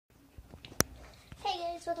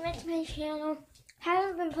guys, welcome back to my channel.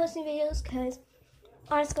 Haven't been posting videos because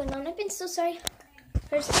what's going on. I've been so sorry.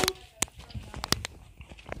 First thing,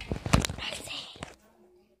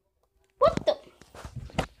 what the?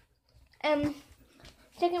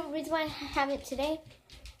 Second reason why I haven't today,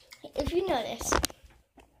 if you notice,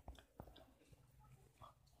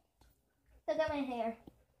 look at my hair.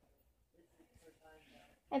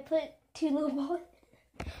 I put 2 little balls,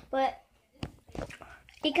 but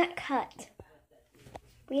it got cut.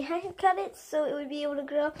 We had to cut it so it would be able to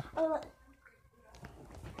grow. Oh, look.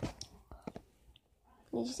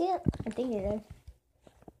 Did you see it? I think you did.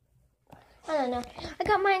 I don't know. I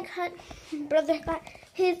got mine cut. Brother got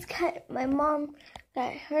his cut. My mom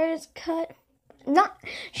got hers cut.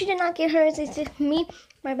 She did not get hers. It's just me,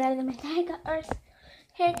 my brother, and my dad got ours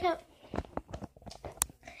haircut.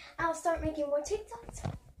 I'll start making more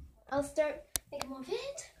TikToks. I'll start making more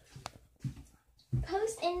vids.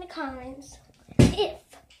 Post in the comments if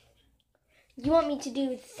you want me to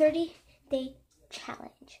do a 30-day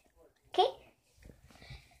challenge. Okay?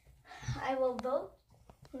 I will vote.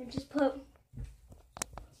 We'll just put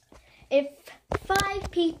if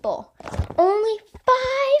 5 people, only 5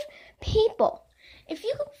 people, if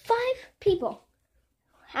you 5 people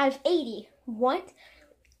out of 80 want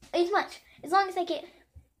as much, as long as I get,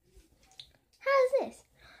 how is this?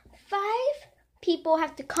 5 people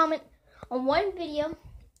have to comment on one video,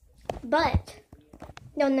 but,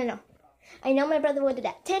 no. I know my brother would do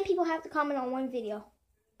that. 10 people have to comment on one video,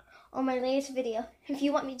 on my latest video, if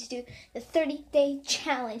you want me to do the 30-day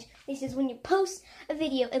challenge. This is when you post a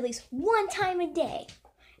video at least 1 time a day.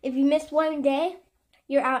 If you missed 1 day,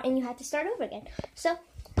 you're out and you have to start over again. So,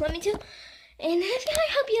 want me to? And I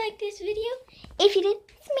hope you liked this video. If you did,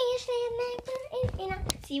 smash that like button, and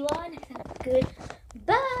I'll see you all next time.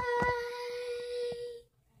 Goodbye.